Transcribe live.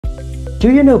Do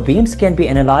you know beams can be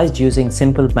analyzed using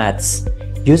simple maths?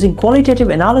 Using qualitative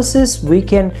analysis, we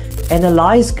can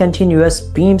analyze continuous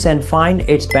beams and find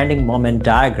its bending moment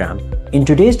diagram. In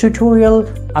today's tutorial,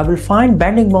 I will find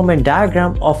bending moment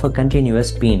diagram of a continuous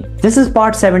beam. This is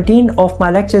part 17 of my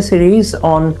lecture series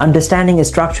on understanding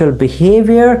structural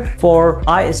behavior for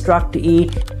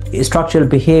IStructE structural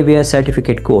behavior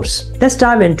certificate course. Let's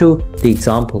dive into the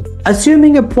example.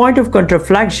 Assuming a point of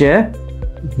contraflexure,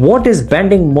 what is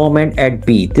bending moment at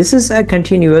B? This is a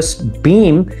continuous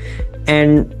beam,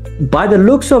 and by the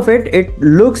looks of it, it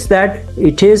looks that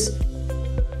it is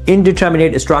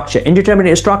indeterminate structure.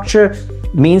 Indeterminate structure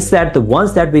means that the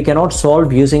ones that we cannot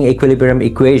solve using equilibrium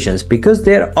equations, because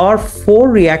there are 4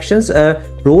 reactions. A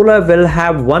roller will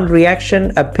have 1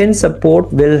 reaction, a pin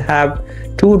support will have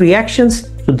 2 reactions.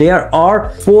 So there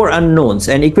are 4 unknowns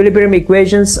and equilibrium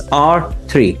equations are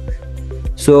 3.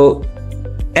 So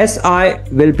SI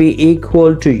will be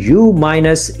equal to U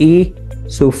minus E.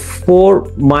 So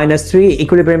 4 minus 3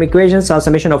 equilibrium equations are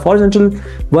summation of horizontal,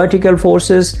 vertical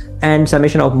forces and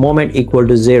summation of moment equal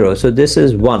to 0. So this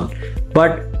is 1.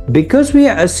 But because we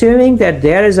are assuming that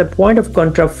there is a point of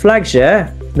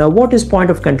contraflexure, now what is point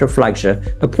of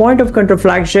contraflexure? A point of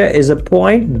contraflexure is a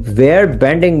point where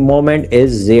bending moment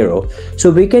is 0. So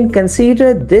we can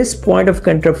consider this point of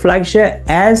contraflexure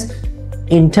as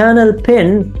internal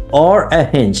pin or a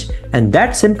hinge, and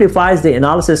that simplifies the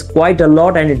analysis quite a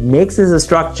lot, and it makes this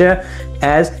structure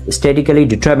as statically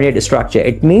determinate structure.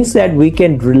 It means that we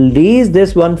can release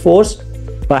this one force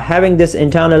by having this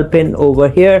internal pin over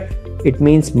here. It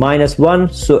means -1,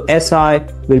 so SI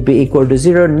will be equal to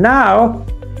 0. Now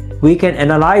we can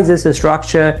analyze this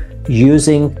structure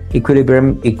using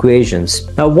equilibrium equations.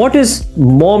 Now what is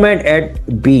moment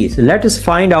at B? So let us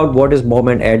find out what is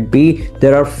moment at B.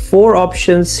 There are 4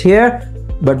 options here,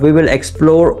 but we will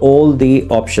explore all the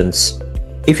options.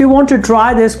 If you want to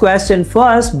try this question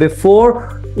first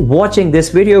before watching this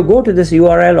video, go to this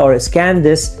URL or scan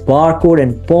this barcode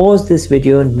and pause this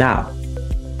video now.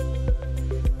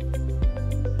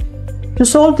 To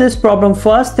solve this problem,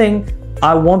 first thing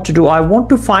I want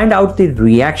to find out the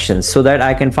reactions so that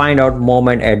I can find out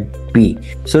moment at B.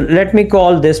 So let me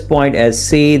call this point as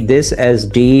C, this as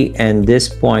D, and this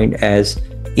point as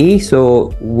E.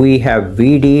 So we have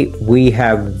VD, we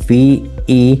have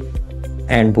VE,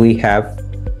 and we have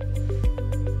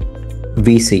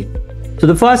VC. So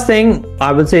the first thing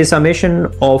I will say, summation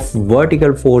of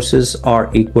vertical forces are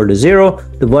equal to 0.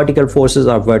 The vertical forces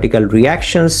are vertical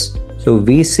reactions. So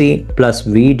VC plus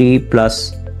VD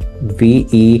plus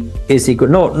VE is equal,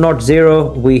 no, not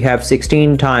 0. We have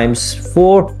 16 times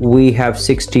 4. We have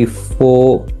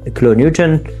 64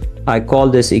 kilonewton. I call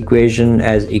this equation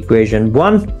as equation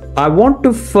 1. I want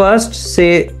to first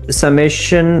say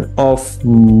summation of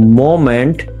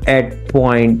moment at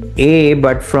point A,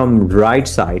 but from right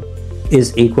side,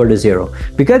 is equal to 0.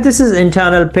 Because this is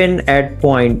internal pin at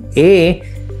point A,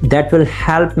 that will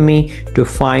help me to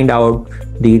find out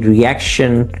the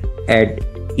reaction at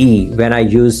E when I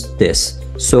use this.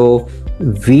 So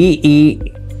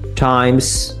VE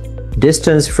times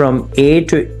distance from A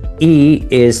to E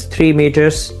is 3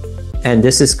 meters, and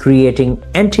this is creating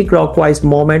anti-clockwise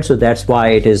moment, so that's why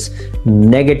it is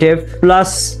negative,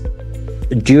 plus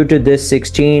due to this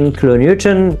 16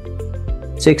 kilonewton,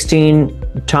 16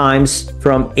 times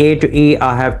from A to E,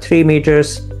 I have 3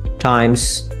 meters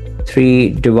times 3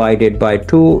 divided by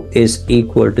 2 is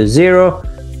equal to 0.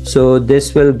 So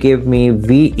this will give me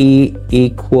VE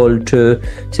equal to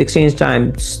 16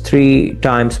 times 3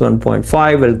 times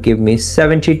 1.5 will give me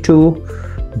 72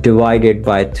 divided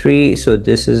by 3. So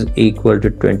this is equal to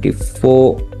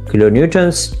 24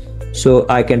 kilonewtons. So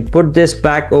I can put this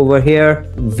back over here.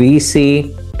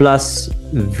 VC plus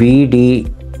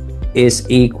VD is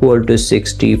equal to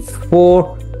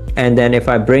 64. And then if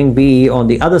I bring VE on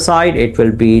the other side, it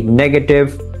will be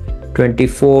negative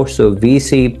 24. So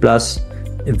VC plus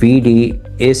VD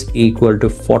is equal to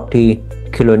 40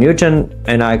 kilonewton,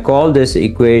 and I call this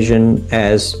equation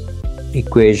as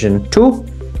equation 2.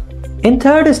 In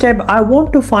third step, I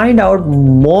want to find out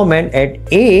moment at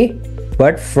A,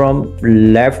 but from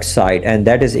left side, and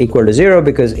that is equal to 0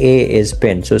 because A is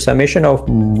pin. So summation of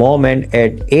moment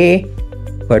at A,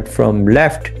 but from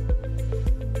left,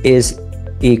 is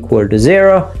equal to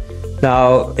 0.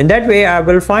 Now in that way I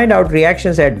will find out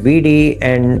reactions at VD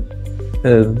and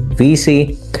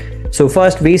VC. So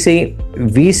first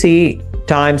VC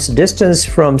times distance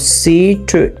from C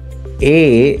to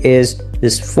A is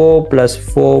this 4 plus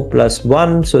 4 plus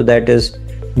 1, so that is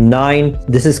 9.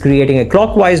 This is creating a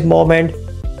clockwise moment,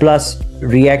 plus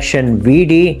reaction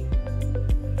VD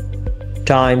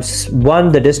times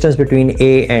 1, the distance between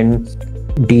A and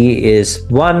D is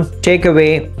 1. Take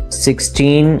away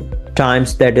 16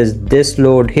 times, that is this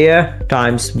load here,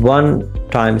 times 1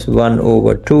 times 1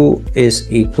 over 2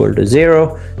 is equal to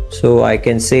 0. So I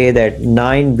can say that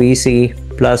 9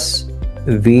 VC plus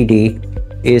VD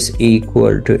is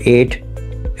equal to 8,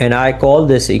 and I call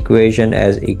this equation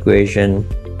as equation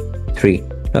 3.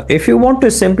 Now if you want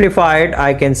to simplify it,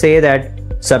 I can say that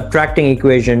subtracting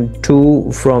equation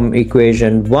 2 from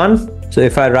equation 1. So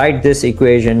if I write this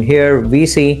equation here,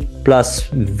 VC plus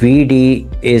VD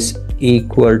is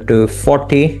equal to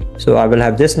 40. So I will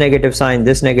have this negative sign, and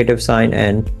this negative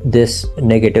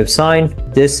sign.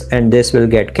 This and this will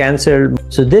get cancelled.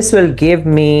 So this will give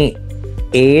me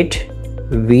 8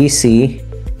 VC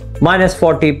minus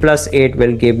 40 plus 8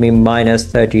 will give me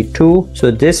minus 32.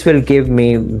 So this will give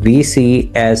me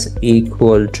VC as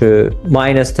equal to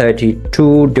minus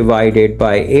 32 divided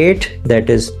by 8, that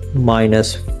is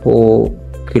minus 4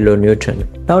 kilonewton.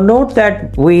 Now note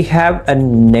that we have a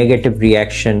negative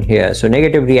reaction here. So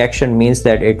negative reaction means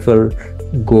that it will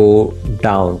go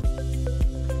down.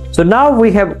 So now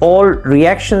we have all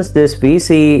reactions. This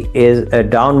VC is a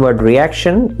downward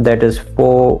reaction, that is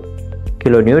 4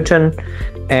 kilonewton,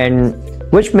 and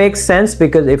which makes sense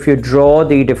because if you draw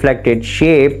the deflected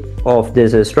shape of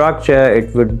this structure,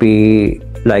 it would be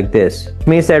like this. It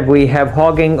means that we have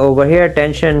hogging over here,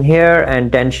 tension here,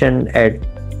 and tension at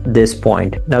this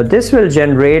point. Now this will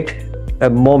generate a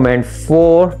moment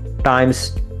 4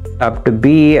 times up to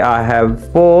B. I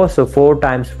have 4, so 4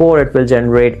 times 4, it will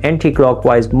generate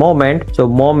anti-clockwise moment. So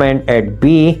moment at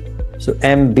B, so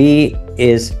MB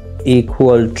is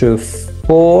equal to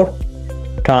 4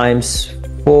 times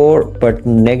 4 but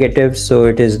negative, so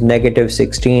it is negative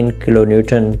 16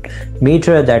 kilonewton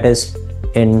meter, that is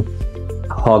in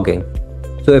hogging.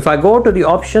 So if I go to the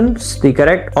options, the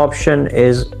correct option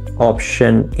is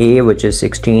option A, which is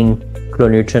 16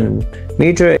 kilonewton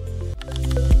meter.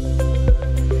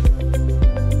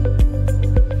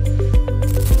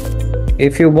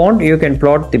 If you want, you can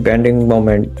plot the bending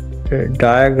moment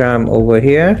diagram over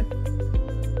here.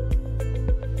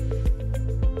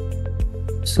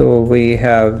 So we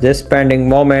have this bending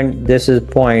moment, this is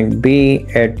point B.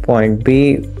 At point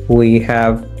B we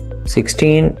have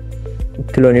 16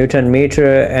 kilonewton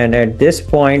meter, and at this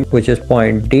point, which is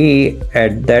point D,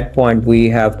 at that point we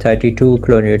have 32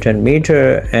 kilonewton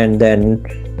meter, and then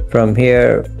from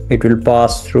here it will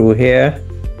pass through here,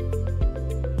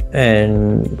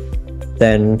 and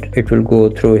then it will go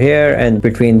through here, and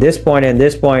between this point and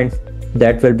this point,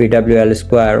 that will be WL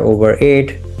square over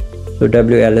 8. So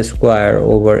WL square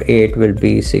over 8 will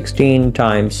be 16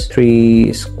 times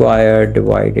 3 square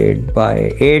divided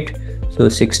by 8. So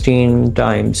 16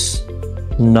 times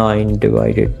 9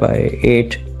 divided by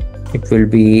 8, it will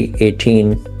be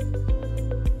 18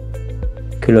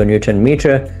 kilonewton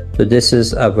meter. So this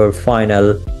is our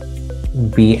final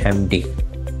BMD.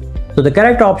 So the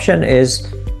correct option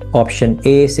is option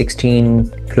A,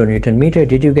 16 kilonewton meter.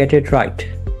 Did you get it right?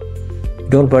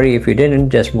 Don't worry if you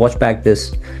didn't, just watch back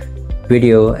this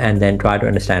video and then try to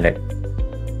understand it.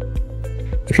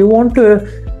 If you want to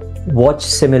watch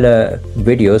similar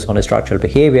videos on structural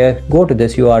behavior, go to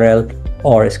this URL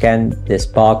or scan this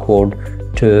barcode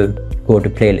to go to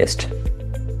playlist.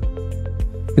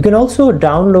 You can also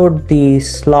download the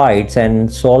slides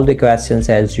and solve the questions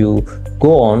as you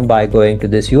go on by going to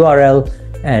this URL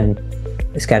and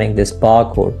scanning this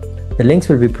barcode. The links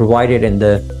will be provided in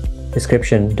the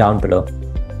description down below.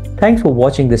 Thanks for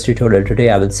watching this tutorial today.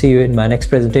 I will see you in my next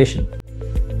presentation.